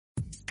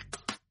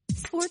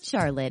Sports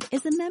Charlotte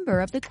is a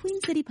member of the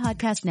Queen City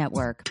Podcast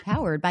Network,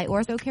 powered by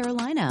Ortho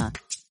Carolina.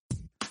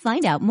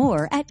 Find out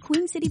more at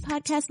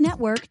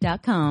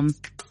queencitypodcastnetwork.com.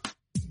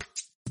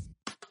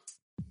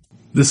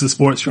 This is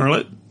Sports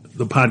Charlotte,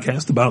 the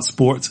podcast about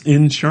sports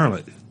in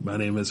Charlotte. My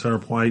name is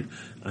Herb White.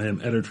 I am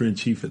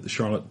editor-in-chief at the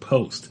Charlotte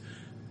Post.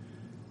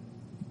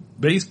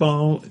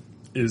 Baseball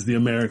is the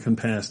American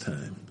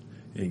pastime.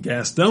 In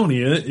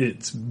Gastonia,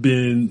 it's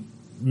been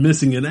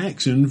missing in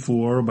action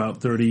for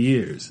about 30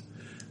 years.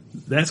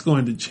 That's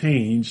going to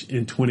change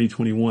in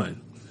 2021.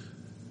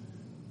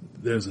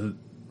 There's a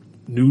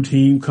new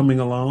team coming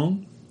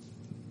along.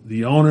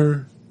 The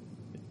owner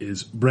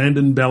is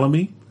Brandon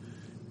Bellamy,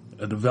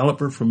 a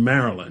developer from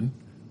Maryland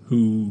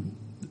who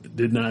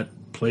did not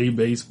play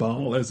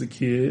baseball as a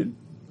kid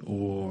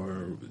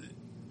or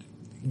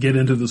get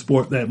into the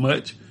sport that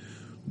much,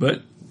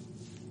 but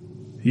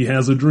he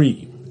has a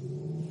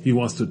dream. He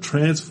wants to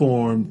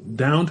transform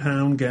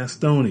downtown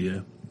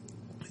Gastonia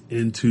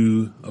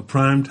into a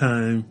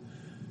primetime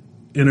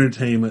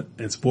entertainment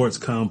and sports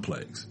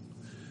complex.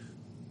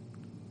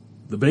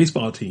 The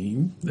baseball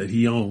team that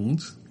he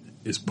owns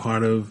is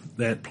part of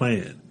that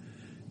plan.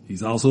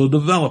 He's also a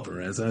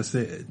developer, as I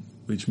said,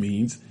 which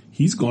means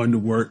he's going to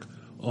work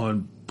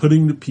on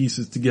putting the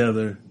pieces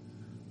together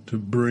to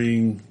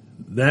bring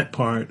that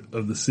part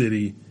of the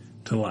city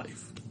to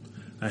life.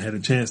 I had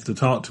a chance to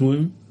talk to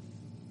him,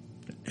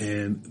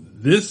 and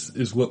this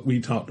is what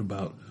we talked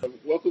about.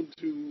 Welcome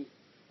to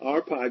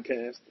our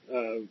podcast.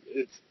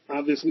 It's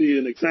obviously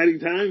an exciting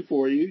time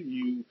for you.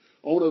 You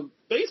own a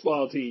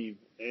baseball team,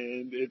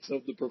 and it's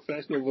of the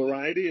professional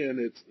variety, and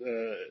it's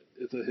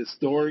a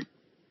historic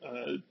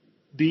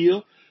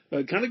deal.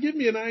 Kind of give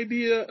me an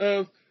idea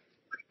of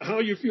how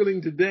you're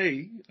feeling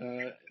today,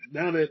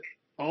 now that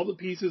all the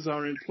pieces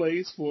are in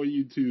place for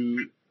you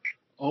to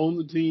own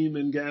the team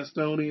in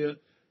Gastonia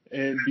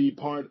and be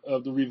part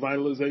of the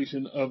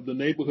revitalization of the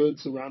neighborhood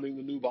surrounding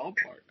the new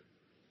ballpark.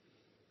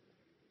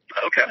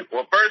 Okay.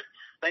 Well, first,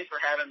 thanks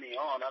for having me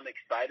on. I'm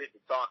excited to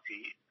talk to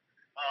you.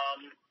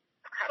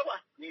 How do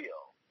I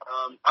feel?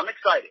 I'm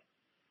excited.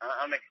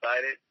 I'm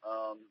excited.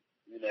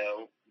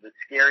 The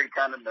scary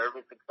kind of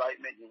nervous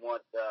excitement. You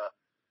want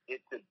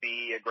it to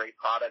be a great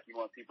product. You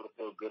want people to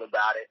feel good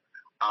about it.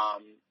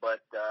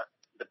 But the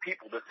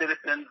people, the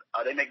citizens,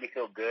 they make me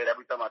feel good.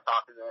 Every time I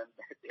talk to them,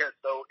 they're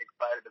so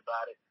excited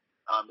about it.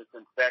 It's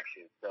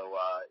infectious. So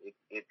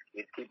it's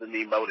keeping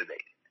me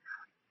motivated.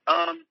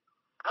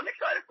 I'm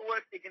excited for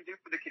what it can do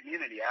for the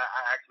community. I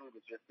actually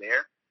was just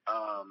there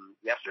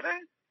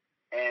yesterday,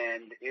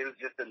 and it was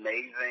just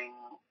amazing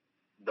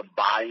the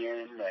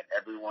buy-in that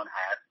everyone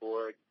has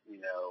for it.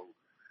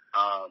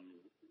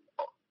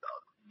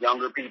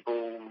 Younger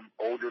people,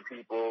 older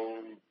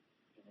people,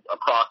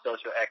 across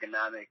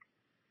socioeconomic,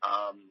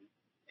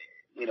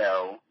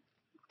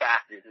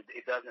 facets.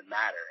 It doesn't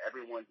matter.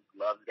 Everyone just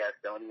loves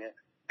Gastonia.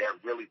 They're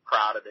really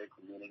proud of their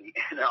community,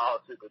 and they're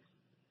all super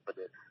for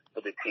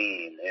the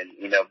team. And,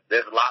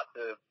 there's lots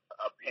of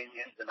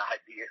opinions and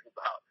ideas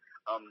about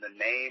the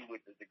name,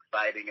 which is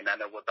exciting, and I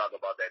know we'll talk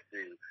about that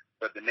too.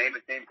 But the name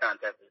and theme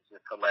contest is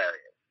just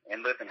hilarious.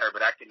 And listen,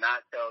 Herbert, I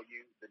cannot tell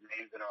you the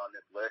names that are on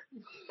this list,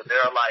 but there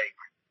are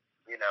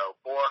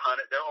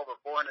 400, there are over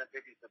 450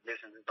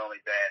 submissions. It's only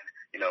been,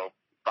 5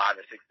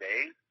 or 6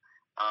 days.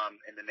 And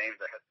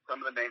some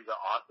of the names are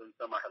awesome.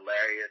 Some are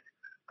hilarious.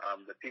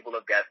 The people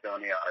of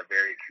Gastonia are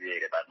very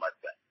creative, I must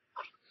say.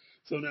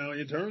 So now,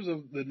 in terms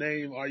of the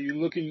name, are you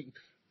looking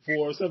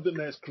for something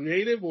that's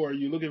creative, or are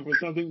you looking for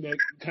something that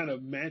kind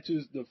of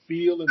matches the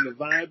feel and the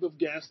vibe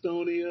of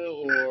Gastonia,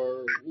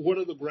 or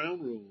what are the ground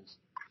rules?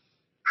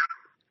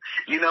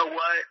 You know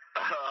what?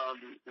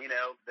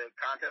 The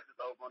contest is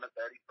over on the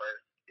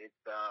 31st. It's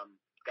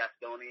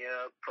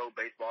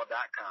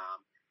GastoniaProBaseball.com.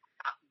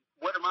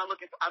 What am I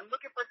looking for? I'm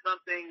looking for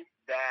something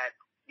that,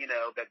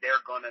 that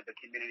the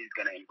community's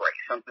going to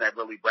embrace, something that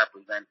really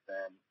represents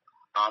them,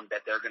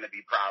 that they're going to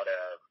be proud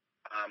of.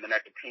 And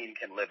that the team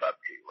can live up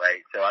to,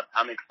 right? So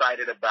I'm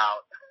excited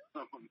about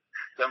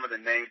some of the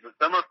names, but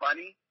some are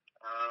funny,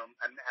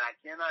 and I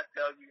cannot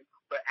tell you.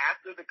 But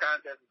after the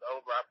contest is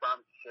over, I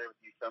promise to share with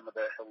you some of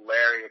the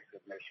hilarious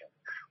submissions,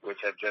 which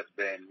have just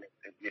been,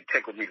 it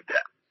tickled me to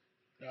death.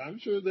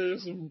 I'm sure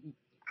there's some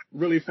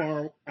really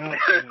far out.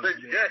 There's some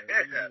names, man.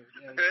 Yeah.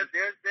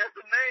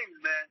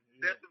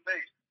 There's some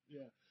names.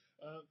 Yeah.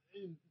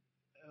 And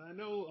I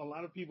know a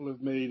lot of people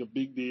have made a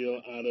big deal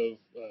out of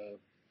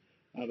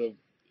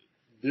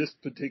this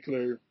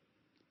particular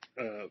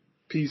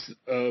piece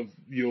of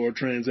your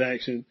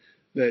transaction,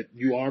 that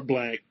you are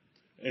black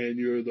and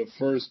you're the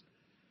first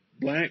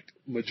black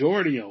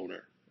majority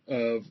owner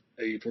of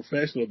a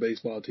professional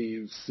baseball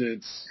team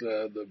since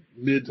the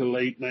mid to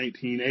late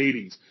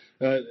 1980s.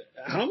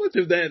 How much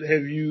of that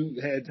have you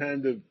had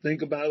time to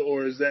think about,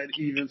 or is that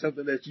even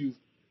something that you've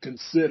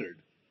considered?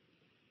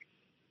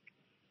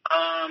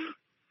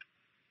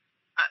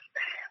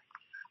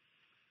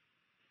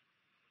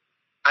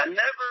 I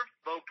never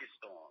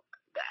focused on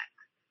that.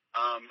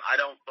 I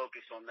don't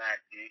focus on that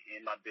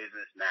in my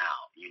business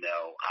now.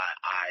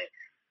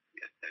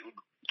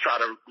 try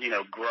to,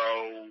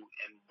 grow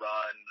and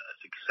run a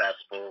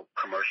successful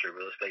commercial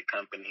real estate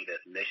company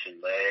that's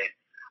mission-led.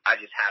 I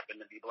just happen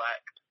to be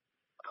Black.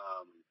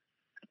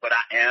 But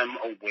I am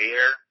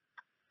aware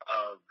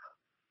of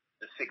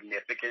the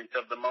significance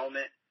of the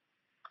moment,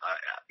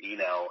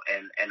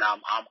 and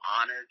I'm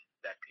honored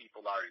that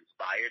people are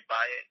inspired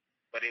by it,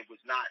 but it was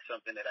not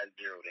something that I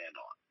zeroed in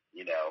on.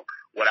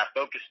 What I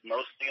focused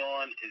mostly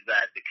on is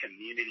that the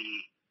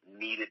community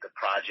needed the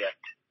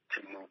project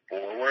to move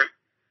forward,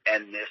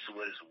 and this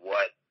was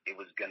what it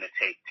was going to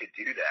take to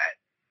do that.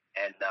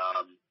 And,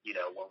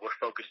 when we're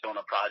focused on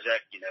a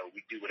project,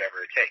 we do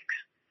whatever it takes.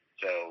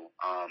 So,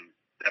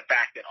 the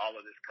fact that all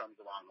of this comes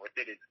along with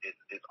it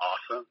is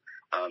awesome.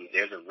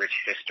 There's a rich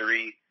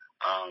history,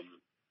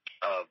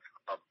 of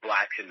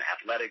Blacks in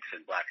athletics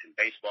and Blacks in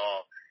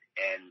baseball,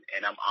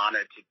 and I'm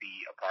honored to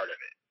be a part of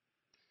it.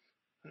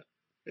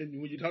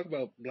 And when you talk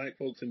about Black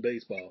folks in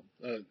baseball,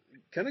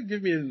 kind of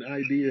give me an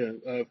idea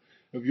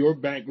of your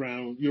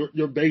background,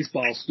 your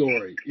baseball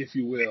story, if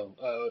you will.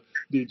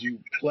 Did you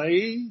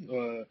play?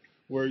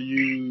 Were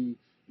you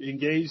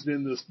engaged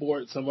in the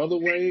sport some other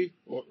way?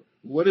 Or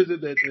what is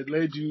it that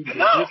led you to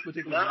this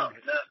particular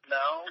moment?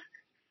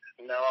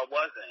 No, I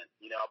wasn't.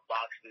 I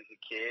boxed as a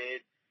kid.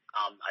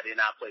 I did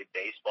not play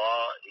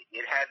baseball.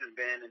 It hasn't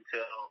been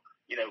until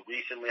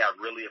recently I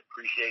really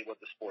appreciate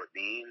what the sport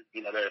means.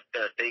 There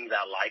are things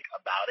I like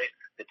about it,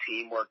 the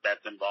teamwork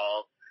that's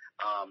involved,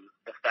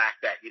 the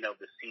fact that,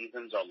 the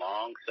seasons are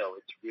long, so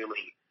it's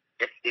really,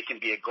 it can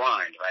be a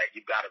grind, right?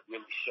 You've got to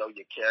really show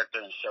your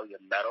character and show your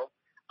mettle.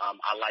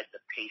 I like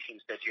the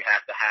patience that you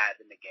have to have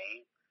in the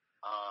game.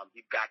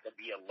 You've got to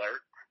be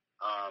alert.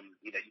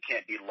 You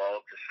can't be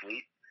lulled to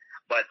sleep.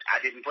 But I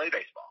didn't play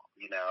baseball,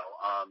 and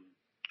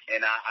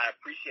I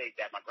appreciate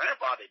that. My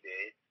grandfather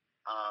did.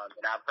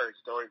 And I've heard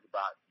stories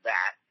about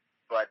that,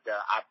 but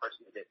I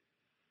personally didn't.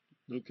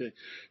 Okay.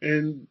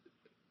 And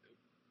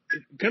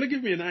kind of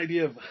give me an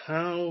idea of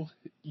how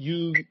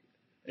you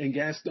and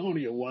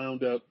Gastonia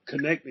wound up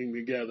connecting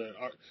together.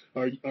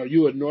 Are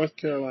you a North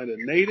Carolina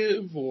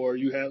native, or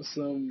you have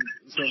some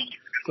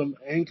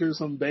anchor,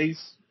 some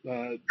base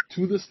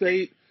to the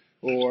state,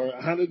 or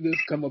how did this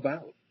come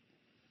about?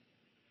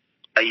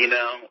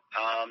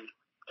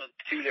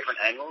 Two different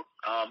angles.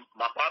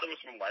 My father was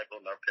from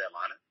Whiteville, North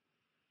Carolina.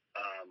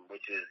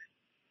 Which is,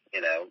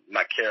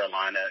 my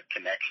Carolina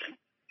connection,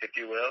 if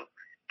you will.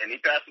 And he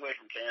passed away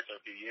from cancer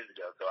a few years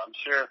ago, so I'm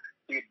sure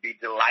he'd be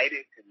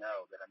delighted to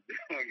know that I'm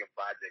doing a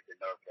project in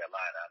North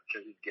Carolina. I'm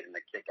sure he's getting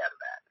a kick out of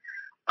that.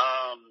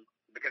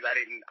 Because I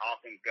didn't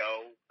often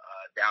go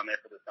down there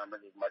for the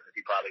summers as much as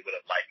he probably would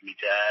have liked me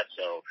to have,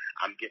 so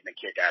I'm getting a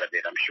kick out of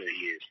it. I'm sure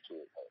he is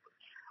too.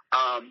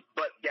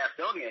 But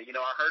Gastonia,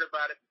 I heard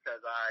about it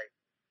because I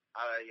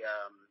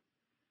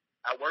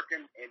work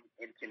in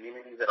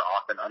communities that are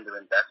often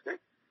underinvested,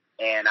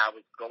 and I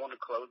was going to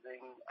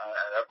closing,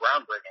 a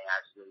groundbreaking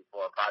actually,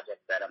 for a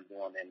project that I'm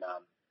doing in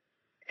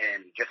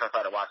just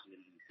outside of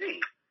Washington,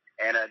 D.C.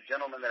 And a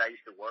gentleman that I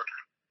used to work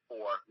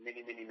for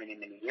many, many, many,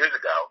 many years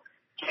ago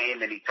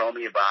came and he told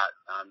me about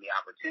the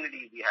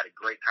opportunity. We had a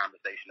great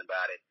conversation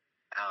about it,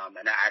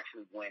 and I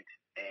actually went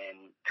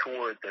and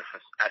toured the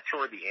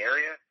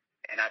area,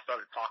 and I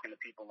started talking to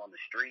people on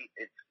the street.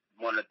 It's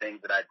one of the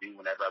things that I do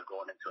whenever I'm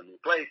going into a new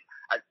place.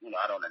 I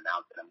don't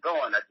announce that I'm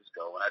going. I just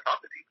go and I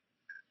talk to people.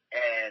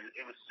 And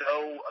it was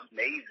so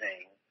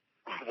amazing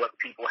what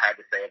people had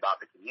to say about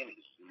the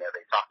community.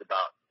 They talked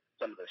about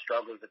some of the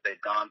struggles that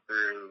they've gone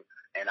through,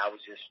 and I was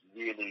just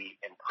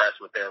really impressed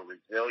with their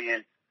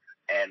resilience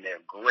and their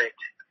grit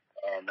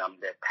and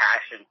their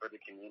passion for the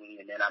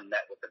community. And then I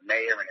met with the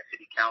mayor and the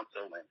city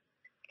council, and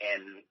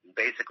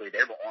basically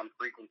they were on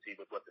frequency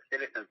with what the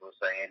citizens were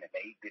saying, and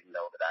they didn't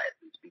know that I had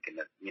been speaking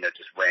to,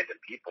 just random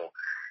people.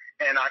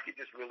 And I could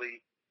really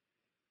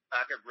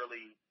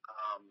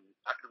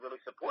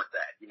support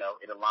that.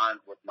 It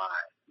aligns with my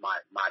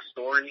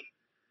story.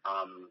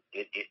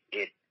 It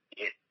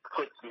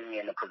puts me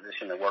in a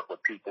position to work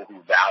with people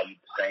who value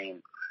the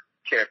same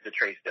character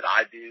traits that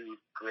I do: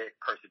 grit,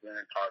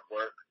 perseverance, hard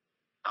work.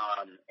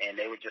 And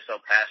they were just so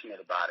passionate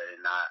about it,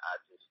 and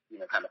I just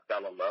kind of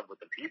fell in love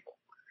with the people.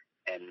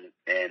 And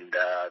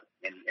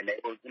it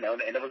was,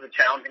 and it was a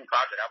challenging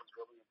project. I was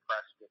really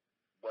impressed with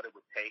what it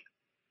would take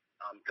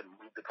to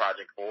move the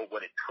project forward,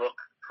 what it took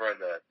for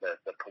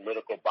the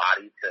political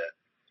body to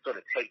sort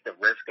of take the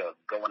risk of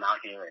going out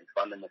here and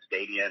funding the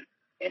stadium.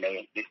 And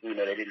they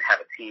didn't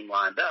have a team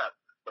lined up,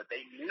 but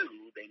they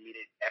knew they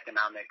needed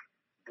economic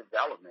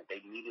development.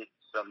 They needed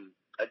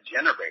a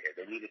generator.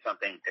 They needed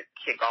something to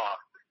kick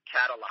off,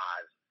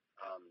 catalyze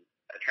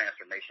a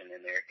transformation in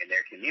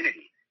their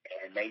community.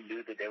 And they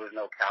knew that there was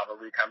no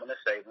cavalry coming to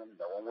save them.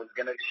 No one was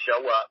going to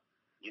show up,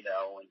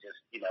 and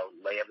just,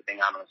 lay everything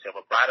out on a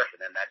silver platter for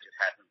them. That just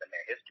hasn't been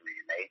their history.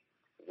 And they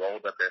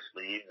rolled up their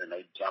sleeves and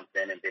they jumped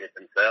in and did it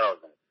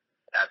themselves. And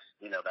that's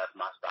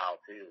my style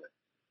too.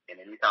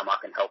 And anytime I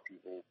can help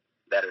people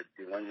that are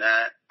doing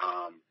that,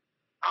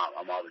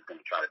 I'm always going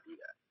to try to do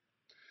that.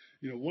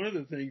 One of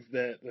the things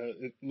that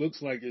it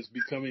looks like is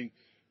becoming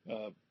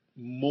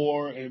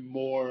more and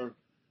more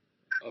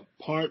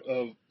a part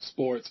of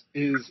sports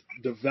is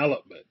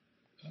development.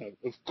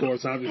 Of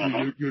course,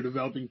 obviously, you're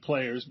developing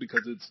players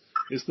because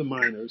it's the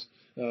minors.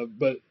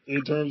 But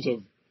in terms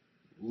of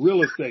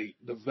real estate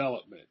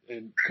development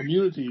and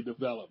community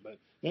development,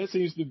 that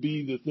seems to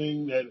be the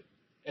thing that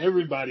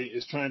everybody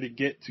is trying to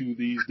get to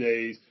these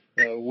days.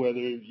 Whether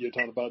you're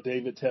talking about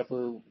David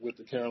Tepper with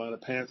the Carolina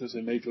Panthers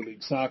in Major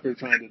League Soccer,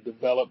 trying to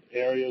develop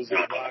areas in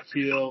Rock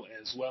Hill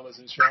as well as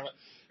in Charlotte.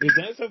 Is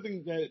that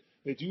something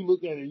that you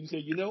look at and you say,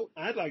 you know,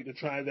 I'd like to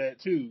try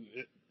that too?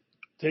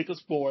 Take a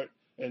sport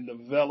and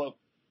develop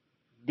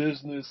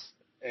business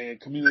and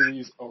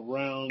communities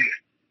around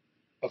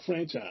a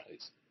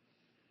franchise.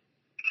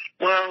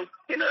 Well,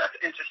 you know, that's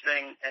an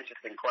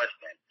interesting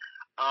question.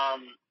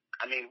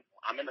 I mean,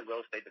 I'm in the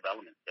real estate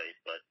development space,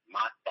 but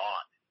my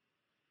thought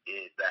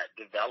is that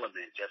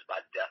development, just by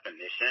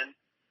definition,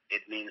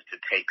 it means to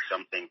take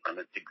something from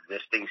its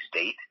existing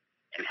state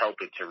and help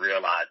it to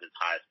realize its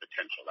highest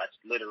potential. That's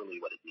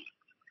literally what it means.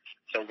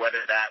 So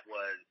whether that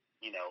was,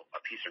 you know,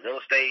 a piece of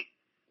real estate,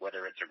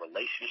 whether it's a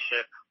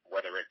relationship,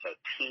 whether it's a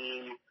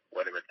team,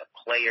 whether it's a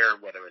player,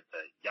 whether it's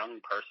a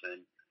young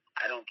person,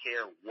 I don't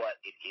care what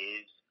it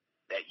is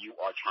that you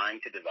are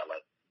trying to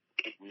develop,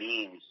 it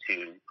means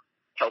to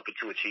help it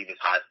to achieve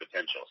its highest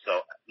potential.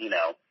 So, you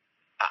know,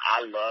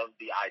 I love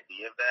the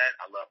idea of that.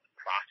 I love the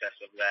process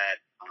of that.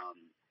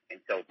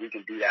 And so if we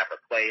can do that for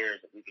players,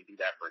 if we can do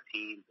that for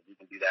teams, if we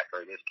can do that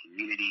for this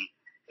community,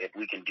 if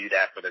we can do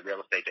that for the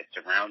real estate that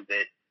surrounds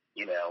it,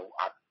 you know,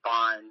 I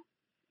find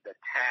the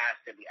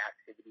tasks and the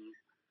activities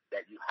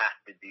that you have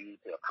to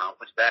do to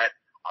accomplish that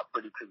are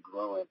pretty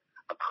congruent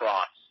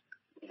across,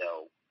 you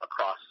know,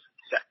 across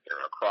sector,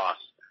 across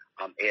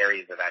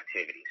areas of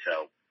activity.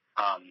 So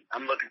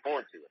I'm looking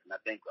forward to it. And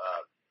I think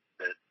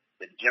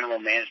the general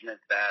management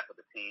staff of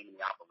the team and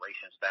the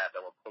operations staff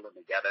that we're pulling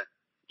together,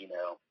 you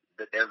know,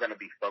 that they're going to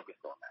be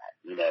focused on that.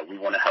 You know, we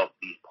want to help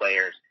these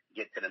players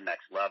get to the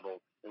next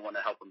level. We want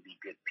to help them be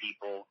good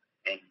people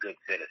and good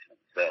citizens.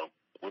 So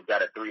we've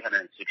got a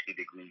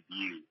 360-degree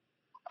view,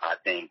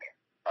 I think,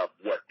 of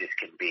what this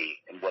can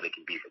be and what it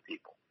can be for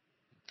people.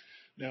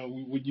 Now,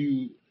 when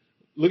you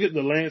look at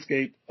the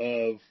landscape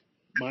of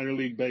minor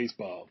league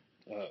baseball,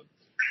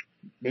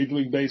 Major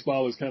League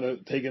Baseball is kind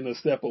of taking a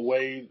step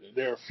away.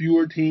 There are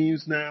fewer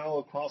teams now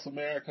across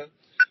America,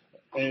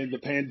 and the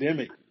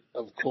pandemic,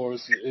 of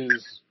course,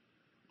 is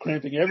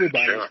cramping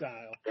everybody's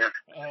style.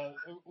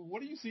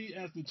 What do you see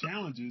as the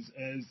challenges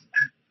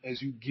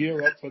as you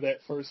gear up for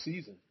that first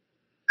season?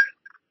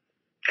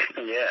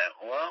 Yeah,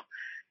 well,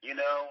 you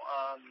know,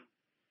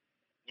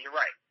 you're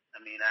right.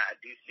 I mean, I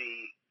do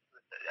see.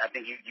 I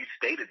think you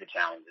stated the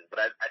challenges, but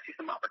I see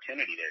some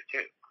opportunity there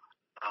too.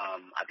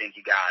 I think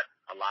you got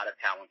a lot of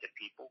talented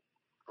people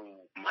who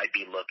might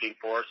be looking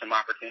for some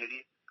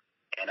opportunities,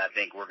 and I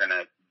think we're going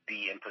to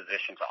be in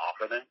position to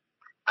offer them.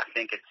 I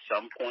think at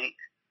some point,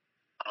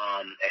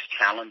 as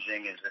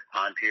challenging as this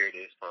time period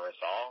is for us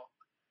all,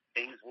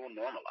 things will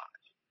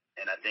normalize.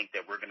 And I think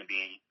that we're going to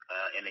be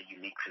in a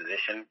unique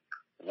position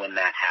when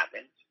that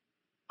happens.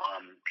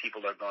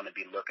 People are going to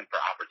be looking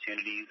for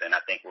opportunities, and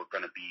I think we're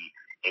going to be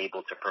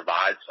able to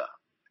provide some.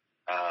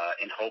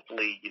 And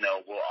hopefully, you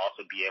know, we'll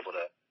also be able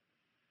to,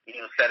 you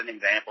know, set an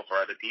example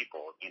for other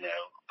people, you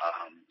know,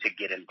 to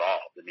get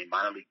involved. I mean,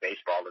 minor league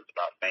baseball is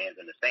about fans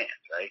in the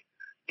stands, right?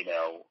 You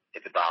know,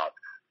 it's about,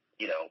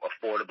 you know,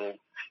 affordable,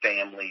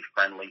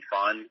 family-friendly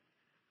fun.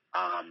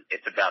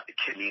 It's about the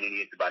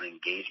community. It's about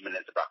engagement.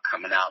 It's about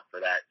coming out for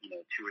that, you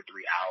know, 2 or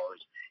 3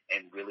 hours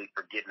and really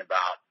forgetting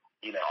about,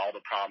 you know, all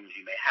the problems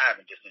you may have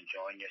and just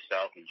enjoying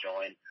yourself,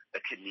 enjoying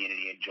the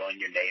community, enjoying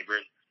your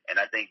neighbors. And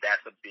I think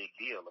that's a big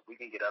deal. If we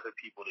can get other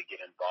people to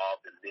get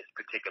involved in this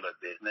particular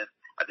business,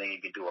 I think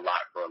it can do a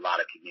lot for a lot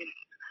of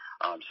communities.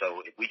 So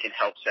if we can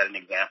help set an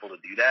example to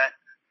do that,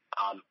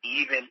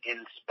 even in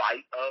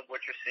spite of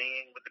what you're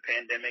seeing with the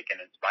pandemic and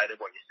in spite of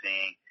what you're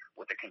seeing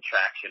with the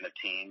contraction of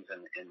teams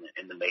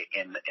in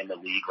the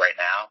league right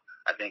now,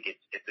 I think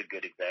it's a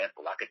good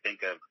example. I could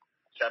think of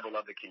several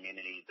other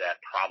communities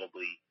that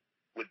probably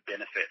would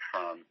benefit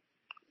from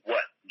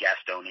what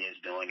Gastonia is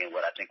doing and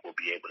what I think we'll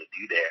be able to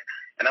do there.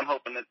 And I'm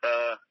hoping that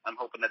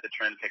the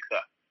trend picks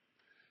up.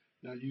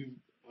 Now you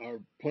are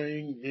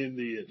playing in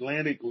the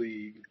Atlantic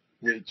League,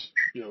 which,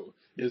 you know,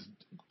 is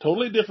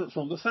totally different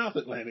from the South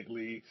Atlantic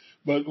League.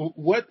 But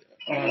what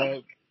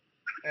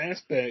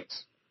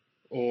aspects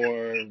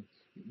or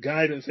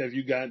guidance have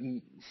you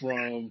gotten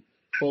from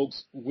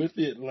folks with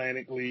the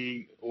Atlantic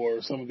League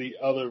or some of the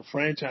other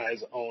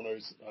franchise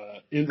owners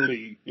in the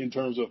league in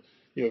terms of,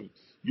 you know,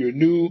 you're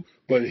new,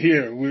 but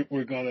here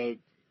we're going to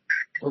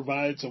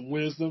provide some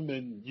wisdom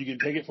and you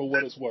can take it for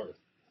what it's worth?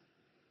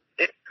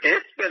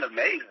 It's been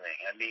amazing.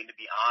 I mean, to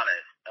be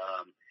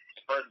honest,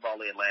 first of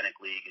all, the Atlantic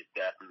League is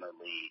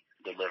definitely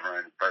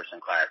delivering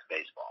first-in-class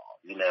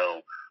baseball. You know,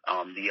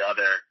 the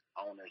other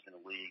owners in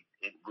the league,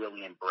 it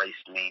really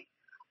embraced me.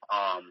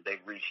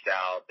 They've reached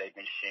out. They've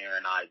been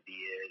sharing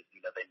ideas.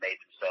 You know, they made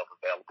themselves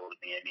available to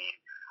me. I mean,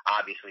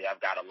 obviously, I've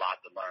got a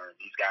lot to learn.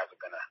 These guys are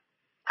going to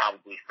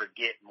probably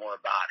forget more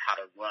about how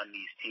to run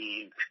these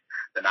teams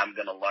than I'm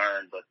going to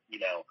learn. But,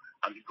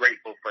 I'm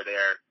grateful for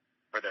their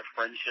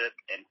friendship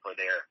and for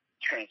their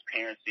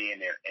transparency and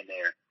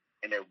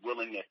their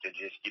willingness to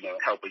just,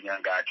 help a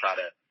young guy try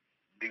to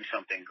do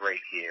something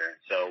great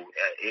here. So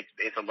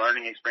it's a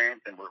learning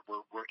experience, and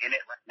we're in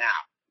it right now.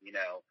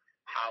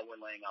 How we're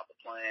laying out the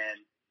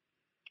plan,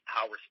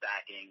 how we're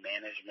stacking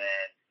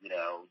management,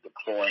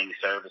 deploying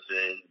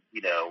services,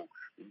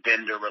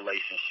 vendor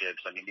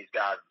relationships. I mean, these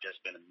guys have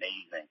just been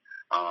amazing.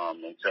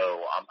 And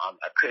so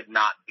I could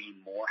not be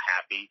more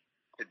happy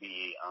to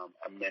be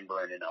a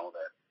member and an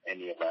owner in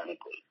the Atlantic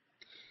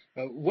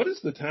League. What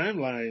is the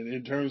timeline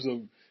in terms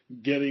of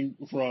getting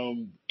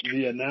from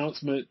the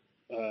announcement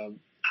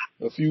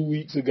a few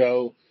weeks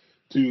ago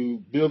to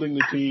building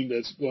the team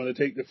that's going to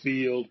take the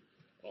field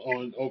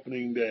on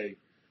opening day,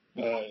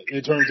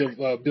 in terms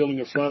of building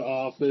a front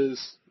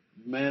office,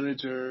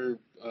 manager,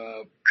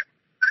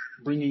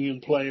 bringing in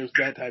players,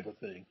 that type of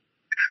thing?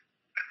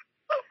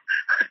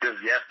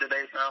 Does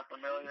yesterday sound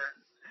familiar?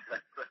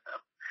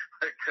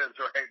 Because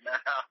right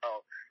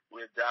now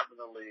we're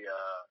definitely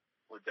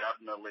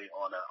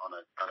on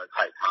a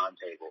tight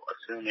timetable.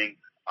 Assuming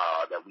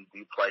that we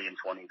do play in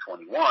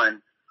 2021,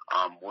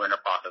 we're in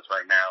a process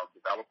right now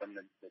developing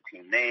the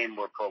team name.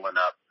 We're pulling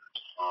up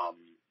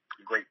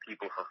great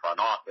people for front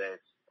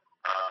office.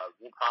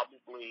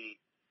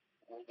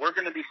 We're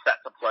going to be set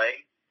to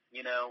play,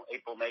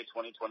 April, May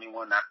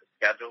 2021. That's the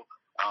schedule.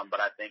 But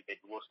I think that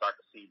we'll start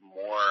to see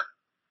more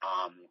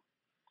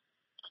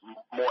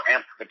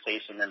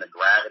amplification in the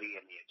gravity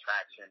and the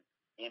attraction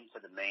into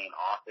the main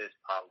office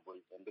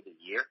probably into the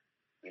year.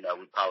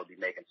 We'd probably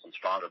be making some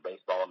stronger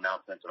baseball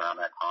announcements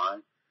around that time,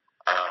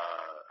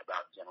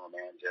 about general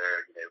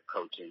manager,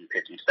 coaching,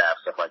 pitching staff,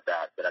 stuff like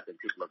that. But I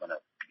think people are going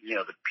to,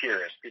 the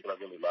purists, people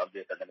that really love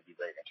this, are going to be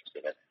very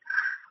interested in it.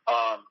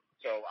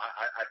 So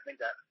I think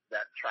that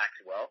tracks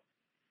well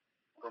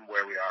from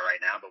where we are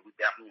right now, but we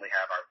definitely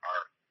have our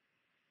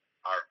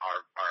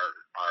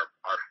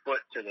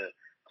foot to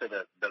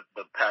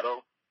the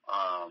pedal,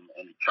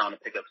 and trying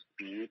to pick up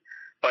speed.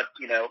 But,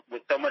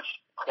 with so much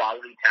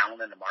quality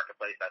talent in the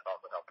marketplace, that's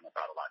also helping us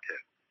out a lot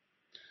too.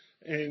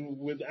 And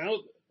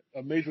without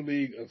a major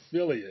league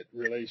affiliate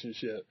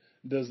relationship,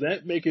 does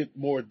that make it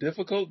more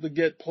difficult to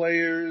get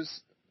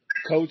players,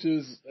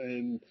 coaches,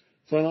 and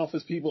front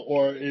office people,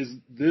 or is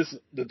this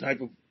the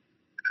type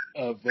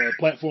of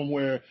platform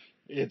where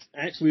it's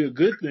actually a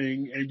good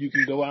thing and you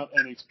can go out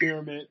and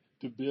experiment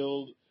to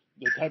build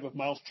the type of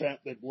mousetrap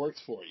that works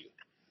for you?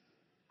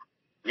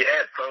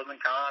 Yeah, pros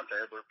and cons.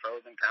 There were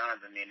pros and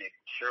cons. I mean, it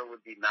sure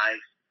would be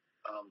nice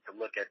to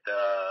look at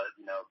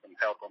some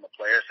help on the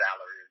player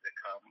salaries that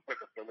come with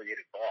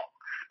affiliated ball.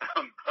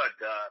 But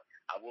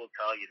I will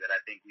tell you that I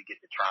think we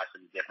get to try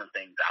some different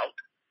things out,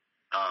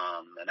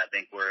 and I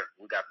think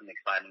we got some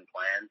exciting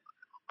plans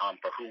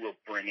for who we'll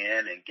bring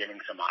in and giving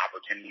some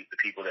opportunities to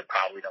people that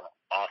probably don't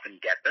often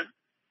get them.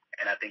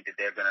 And I think that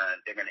they're gonna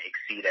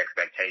exceed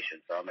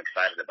expectations. So I'm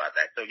excited about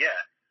that. So yeah,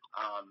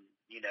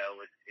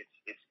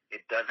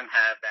 it doesn't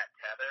have that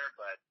tether,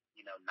 but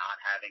not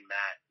having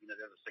that, there's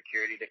a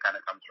security that kind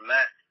of comes from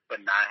that, but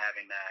not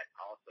having that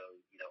also,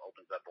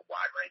 opens up a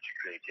wide range of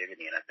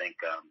creativity. And I think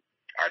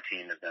our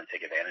team is going to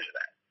take advantage of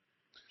that.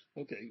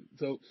 Okay,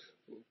 so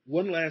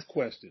one last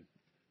question,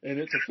 and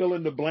it's a fill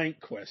in the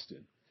blank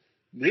question.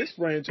 This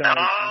franchise.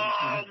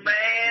 Oh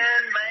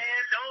man,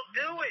 don't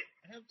do it!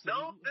 Absolutely.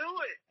 Don't do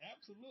it!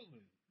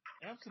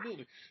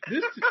 Absolutely.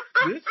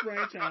 This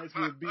franchise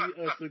will be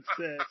a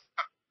success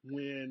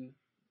when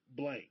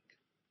blank.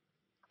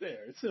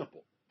 There, it's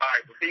simple. All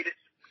right,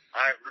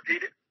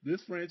 repeat it.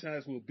 This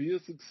franchise will be a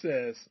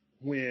success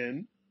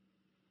when.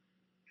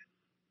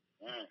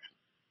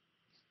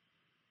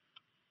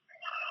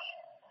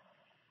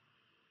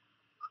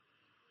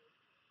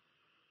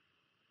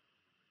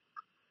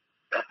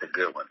 That's a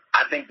good one.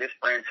 I think this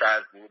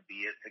franchise will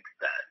be a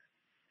success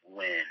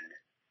when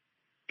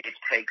it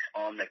takes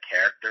on the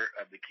character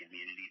of the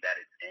community that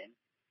it's in.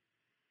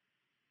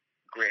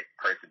 Grit,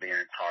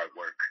 perseverance, hard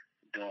work,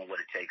 doing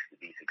what it takes to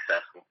be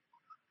successful.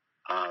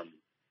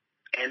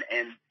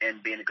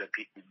 And being a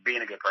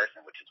good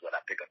person, which is what I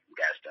pick up from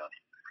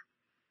Gastonia.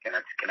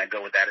 Can I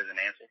go with that as an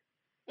answer?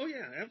 Oh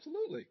yeah,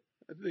 absolutely.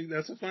 I think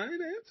that's a fine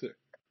answer.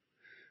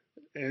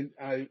 And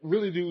I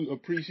really do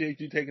appreciate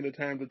you taking the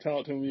time to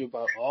talk to me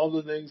about all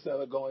the things that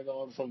are going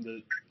on, from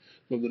the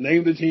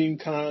Name the Team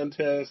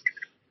contest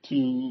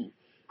to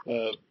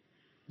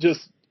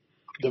just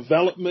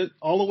development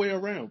all the way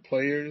around,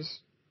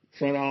 players,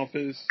 front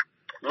office.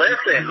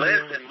 Listen.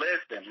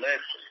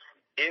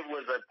 It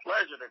was a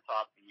pleasure to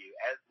talk to you.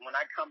 When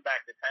I come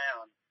back to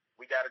town,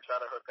 we got to try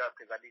to hook up,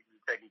 because I need you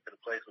to take me to the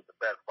place with the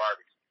best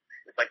barbecue.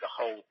 It's like the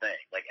whole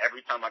thing. Like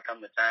every time I come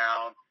to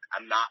town,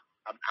 I'm not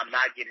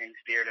getting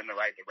steered in the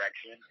right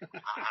direction.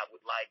 I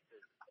would like to,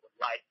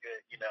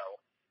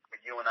 for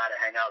you and I to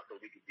hang out so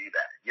we could do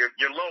that.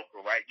 You're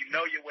local, right? You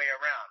know your way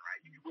around,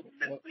 right? You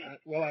wouldn't miss me.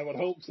 Well, I would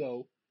hope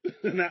so,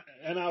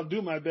 and I'll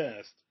do my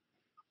best.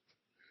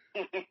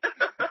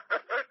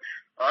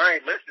 All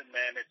right, listen,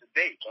 man. It's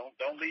date.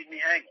 Don't leave me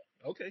hanging.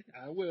 Okay,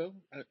 I will.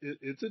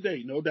 It's a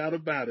date, no doubt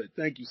about it.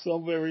 Thank you so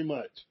very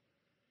much.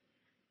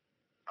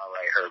 All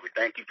right, Herbie.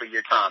 Thank you for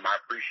your time. I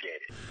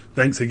appreciate it.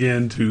 Thanks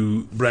again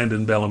to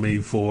Brandon Bellamy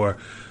for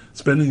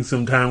spending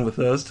some time with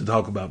us to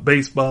talk about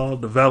baseball,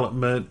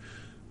 development,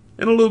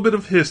 and a little bit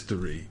of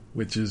history,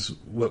 which is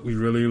what we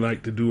really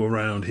like to do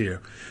around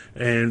here.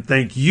 And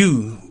thank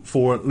you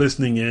for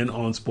listening in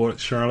on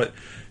Sports Charlotte.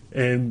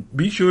 And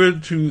be sure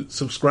to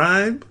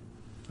subscribe,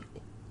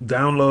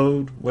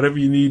 download, whatever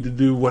you need to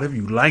do, whatever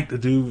you like to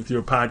do with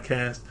your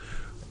podcast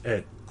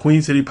at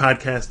Queen City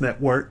Podcast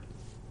Network,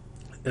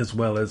 as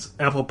well as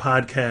Apple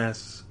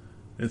Podcasts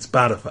and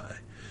Spotify.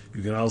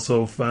 You can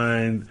also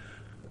find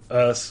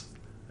us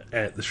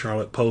at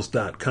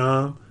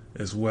thecharlottepost.com,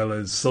 as well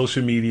as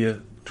social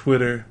media,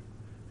 Twitter,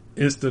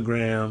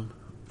 Instagram,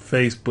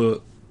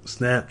 Facebook,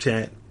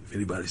 Snapchat, if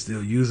anybody's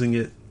still using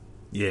it.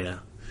 Yeah.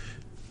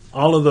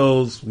 All of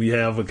those, we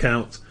have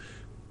accounts.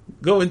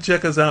 Go and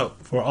check us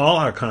out for all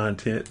our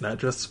content, not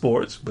just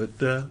sports, but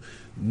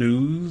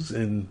news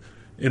and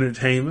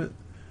entertainment,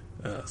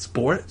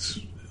 sports,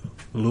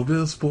 a little bit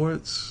of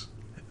sports,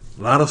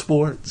 a lot of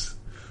sports.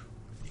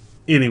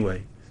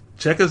 Anyway,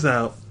 check us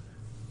out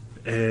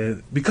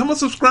and become a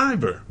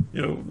subscriber.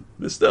 You know,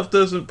 this stuff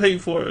doesn't pay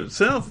for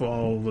itself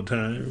all the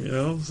time, you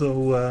know,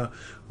 so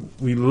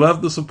we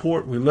love the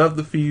support. We love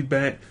the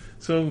feedback.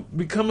 So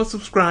become a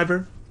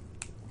subscriber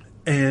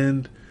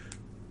and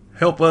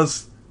help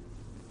us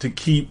to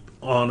keep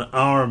on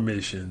our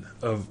mission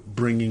of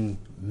bringing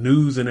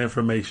news and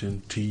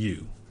information to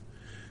you.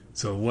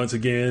 So once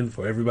again,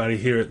 for everybody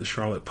here at the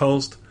Charlotte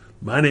Post,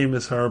 my name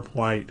is Herb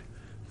White.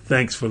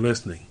 Thanks for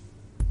listening.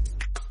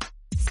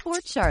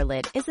 Sports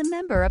Charlotte is a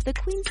member of the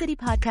Queen City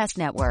Podcast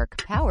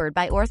Network, powered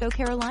by Ortho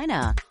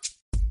Carolina.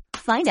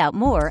 Find out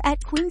more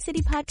at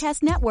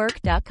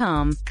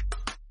queencitypodcastnetwork.com.